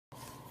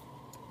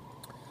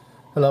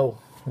Hello.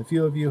 A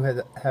few of you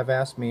have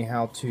asked me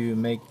how to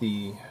make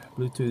the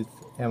Bluetooth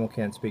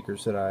AmmoCan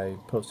speakers that I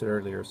posted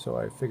earlier, so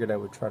I figured I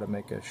would try to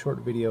make a short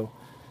video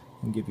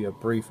and give you a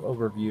brief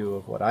overview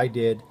of what I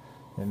did,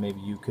 and maybe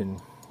you can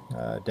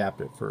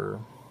adapt it for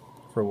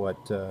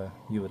what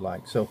you would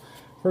like. So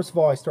first of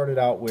all, I started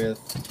out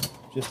with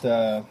just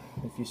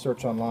if you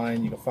search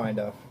online, you can find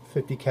a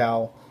 50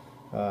 cal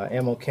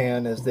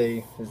AmmoCan as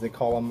they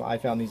call them. I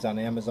found these on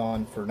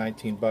Amazon for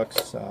 19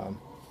 bucks.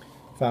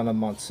 Found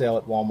them on sale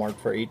at Walmart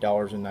for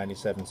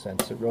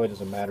 $8.97. It really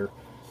doesn't matter.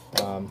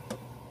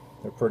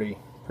 They're pretty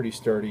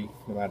sturdy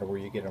no matter where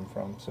you get them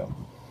from. So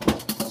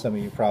some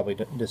of you probably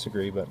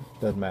disagree, but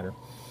it doesn't matter.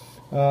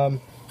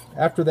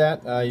 After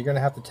that, you're going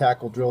to have to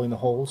tackle drilling the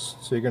holes.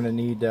 So you're going to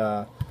need,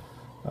 at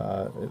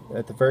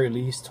the very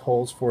least,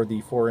 holes for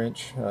the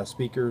 4-inch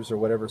speakers or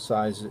whatever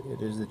size it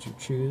is that you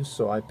choose.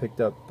 So I picked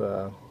up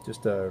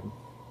just a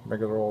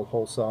regular old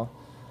hole saw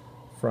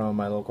from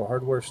my local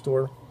hardware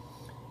store.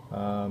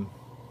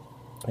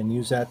 And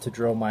use that to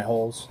drill my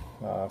holes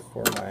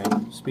for my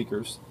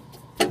speakers.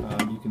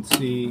 You can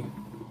see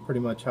pretty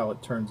much how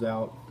it turns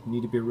out. You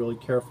need to be really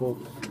careful.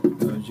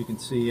 As you can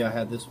see, I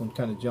had this one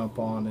kind of jump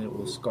on and it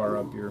will scar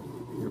up your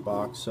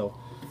box. So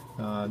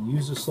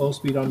use a slow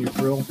speed on your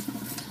drill.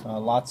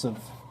 Lots of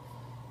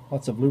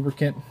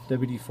lubricant.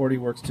 WD-40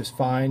 works just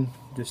fine.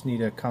 Just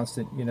need a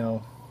constant,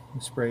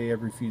 spray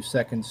every few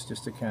seconds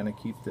just to kind of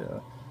keep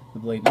the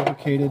blade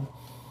lubricated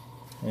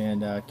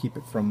and keep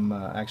it from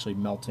actually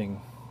melting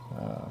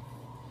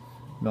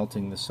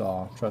the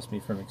saw. Trust me,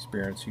 from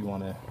experience, you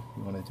want to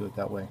do it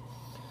that way.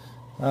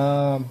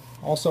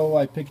 Also,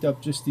 I picked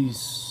up just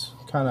these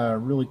kind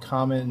of really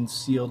common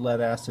sealed lead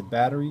acid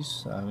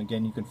batteries.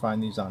 Again, you can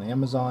find these on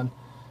Amazon.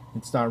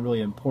 It's not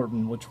really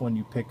important which one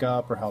you pick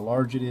up or how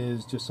large it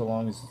is, just so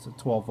long as it's a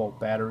 12-volt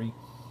battery.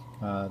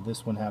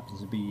 This one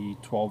happens to be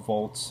 12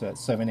 volts at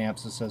 7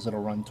 amps. It says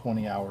it'll run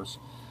 20 hours.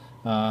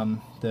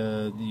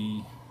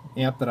 The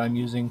amp that I'm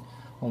using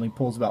only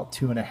pulls about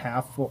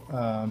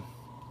 2.5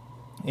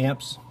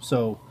 amps,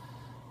 so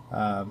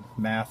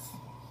math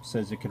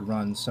says it could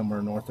run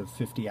somewhere north of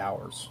 50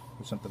 hours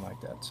or something like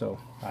that. So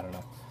I don't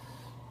know.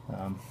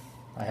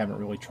 I haven't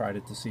really tried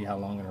it to see how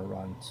long it'll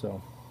run,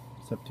 so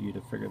it's up to you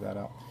to figure that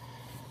out.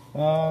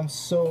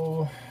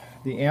 So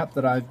the amp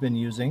that I've been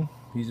using,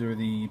 these are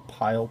the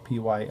Pyle,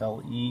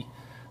 P-Y-L-E.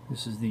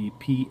 This is the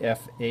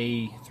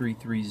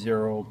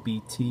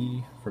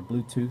PFA330BT for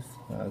Bluetooth.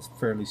 It's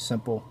fairly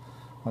simple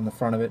on the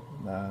front of it.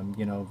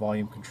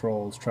 Volume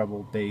controls,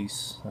 treble,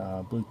 bass,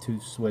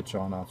 Bluetooth switch,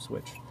 on-off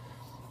switch.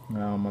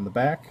 On the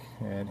back,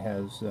 it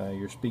has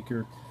your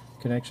speaker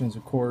connections,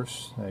 of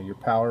course, your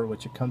power,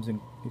 which it comes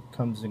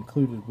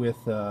included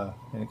with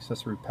an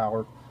accessory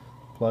power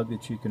plug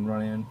that you can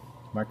run in,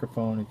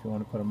 microphone if you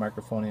want to put a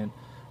microphone in.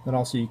 Then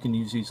also you can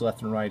use these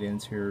left and right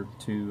ends here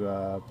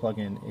to plug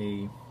in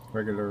a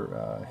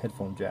regular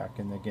headphone jack,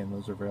 and again,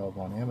 those are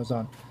available on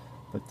Amazon.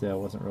 But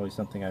wasn't really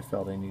something I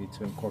felt I needed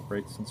to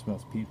incorporate since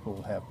most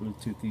people have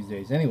Bluetooth these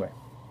days anyway.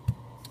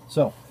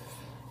 So,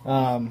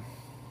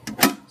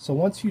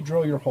 once you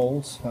drill your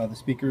holes, the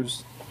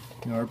speakers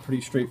are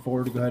pretty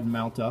straightforward to go ahead and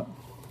mount up.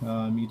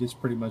 You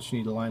just pretty much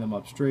need to line them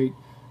up straight.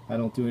 I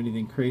don't do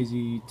anything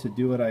crazy to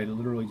do it. I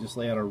literally just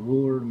lay out a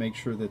ruler to make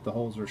sure that the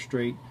holes are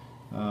straight,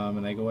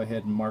 and I go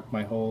ahead and mark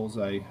my holes.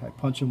 I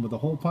punch them with a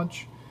hole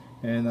punch,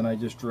 and then I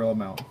just drill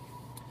them out.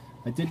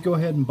 I did go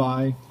ahead and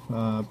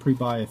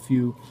pre-buy a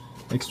few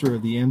extra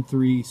of the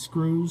M3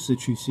 screws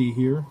that you see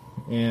here,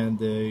 and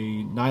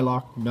the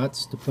nylock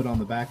nuts to put on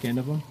the back end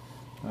of them,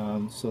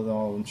 so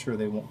I'll ensure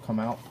they won't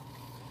come out.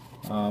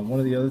 One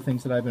of the other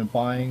things that I've been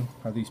buying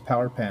are these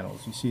power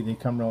panels. You see they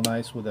come real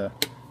nice with a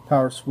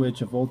power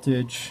switch, a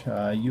voltage,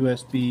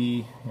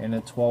 USB, and a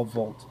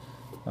 12-volt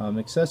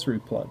accessory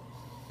plug.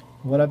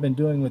 What I've been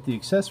doing with the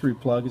accessory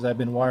plug is I've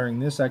been wiring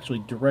this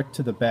actually direct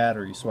to the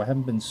battery. So I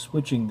haven't been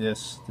switching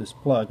this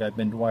plug. I've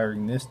been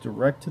wiring this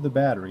direct to the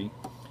battery,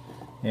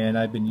 and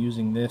I've been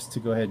using this to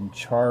go ahead and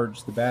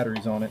charge the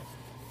batteries on it.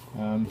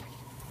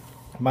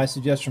 My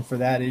suggestion for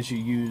that is you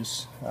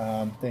use,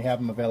 they have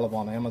them available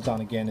on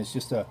Amazon. Again, it's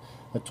just a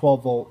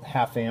 12-volt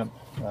half-amp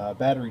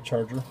battery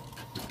charger.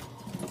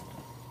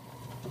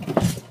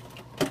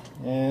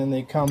 And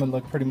they come and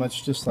look pretty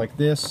much just like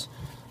this.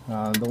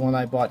 The one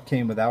I bought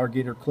came with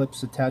alligator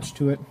clips attached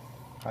to it.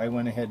 I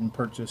went ahead and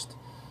purchased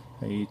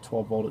a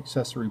 12-volt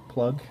accessory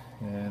plug,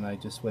 and I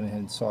just went ahead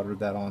and soldered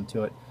that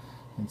onto it.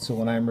 And so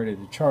when I'm ready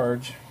to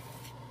charge,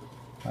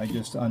 I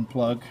just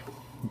unplug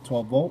the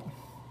 12-volt,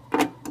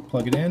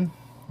 plug it in,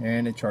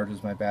 and it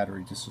charges my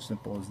battery, just as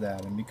simple as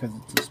that. And because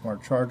it's a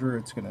smart charger,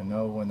 it's going to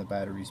know when the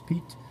battery's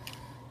peaked,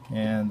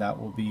 and it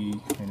will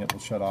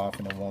shut off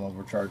and it won't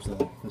overcharge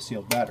the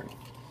sealed battery.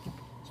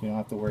 So you don't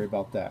have to worry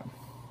about that.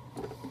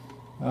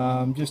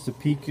 Just a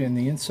peek in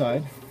the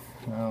inside.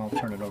 I'll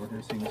turn it over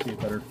here so you can see it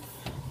better.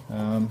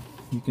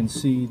 You can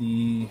see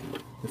the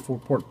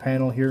 4-port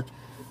panel here.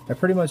 I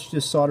pretty much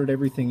just soldered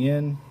everything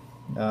in.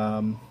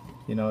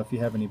 If you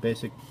have any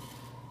basic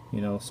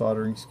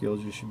soldering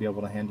skills, you should be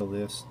able to handle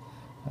this.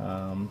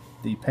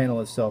 The panel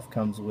itself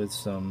comes with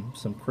some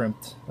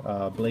crimped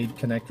blade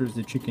connectors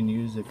that you can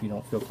use if you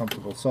don't feel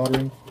comfortable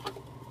soldering.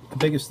 The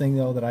biggest thing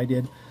though that I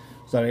did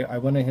is that I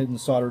went ahead and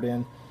soldered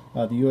in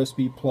the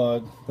USB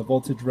plug, the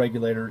voltage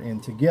regulator in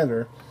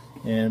together,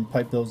 and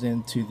piped those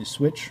into the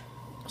switch.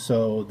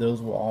 So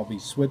those will all be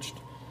switched.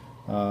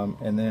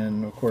 And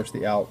then of course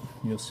the out,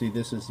 you'll see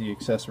this is the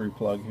accessory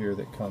plug here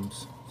that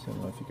comes, so I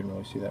don't know if you can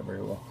really see that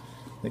very well,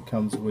 that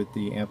comes with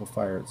the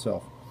amplifier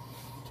itself.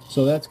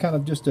 So that's kind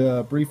of just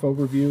a brief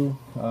overview.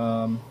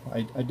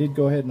 I did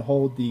go ahead and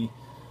hold the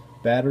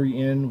battery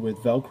in with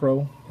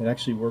Velcro. It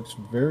actually works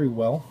very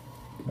well,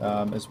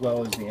 as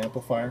well as the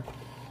amplifier.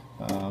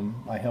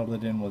 I held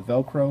it in with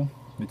Velcro.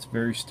 It's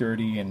very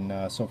sturdy,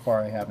 and so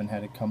far I haven't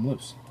had it come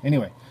loose.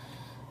 Anyway,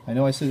 I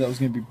know I said that was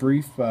going to be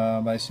brief,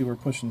 but I see we're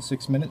pushing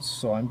 6 minutes,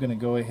 so I'm going to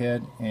go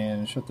ahead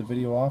and shut the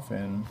video off,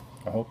 and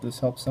I hope this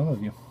helps some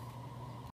of you.